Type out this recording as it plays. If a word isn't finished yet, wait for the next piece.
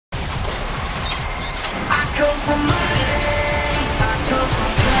It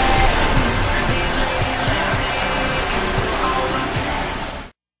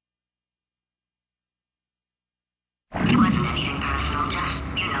wasn't anything personal, just,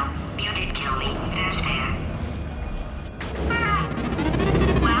 you did kill me. Fair's fair.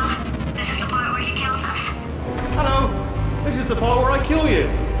 Well, this is the part where he kills us. Hello! This is the part where I kill you.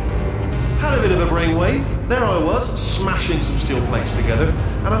 Had a bit of a brainwave. There I was, smashing some steel plates together,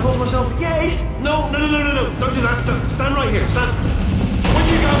 and I thought to myself, yes! No, don't do that. Stand right here, stand. When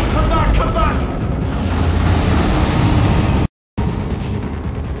you go, come back, come back!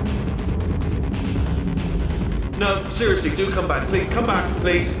 No, seriously, do come back. Please, come back,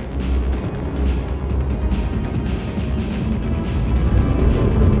 please.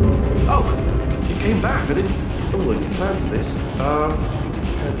 Oh, you came back. I didn't plan for this.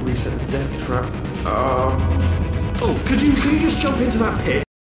 Had to reset the death trap. Oh, could you just jump into that pit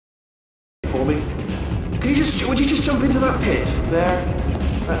for me? Would you just jump into that pit? There.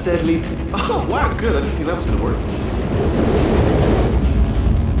 That dead leap. Oh, wow, good. I didn't think that was going to work.